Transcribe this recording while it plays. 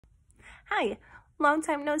Hi, long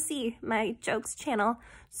time no see, my jokes channel.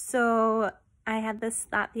 So I had this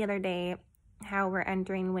thought the other day how we're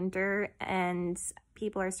entering winter and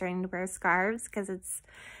people are starting to wear scarves because it's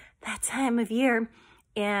that time of year.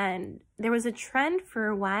 And there was a trend for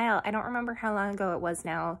a while, I don't remember how long ago it was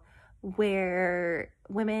now, where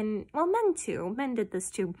women, well, men too, men did this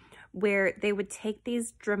too, where they would take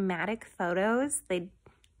these dramatic photos, they'd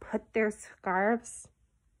put their scarves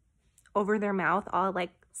over their mouth all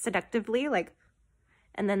like seductively, like,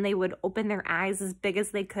 and then they would open their eyes as big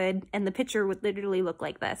as they could, and the picture would literally look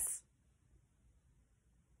like this.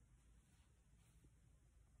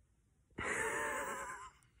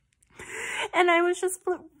 And I was just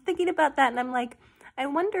thinking about that, and I'm like, I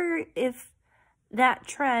wonder if that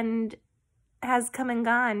trend has come and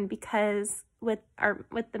gone because with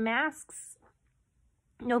the masks,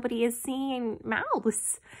 nobody is seeing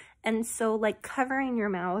mouths. And so like covering your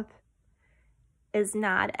mouth is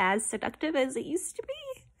not as seductive as it used to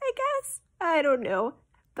be, I guess. I don't know.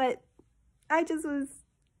 But I just was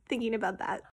thinking about that.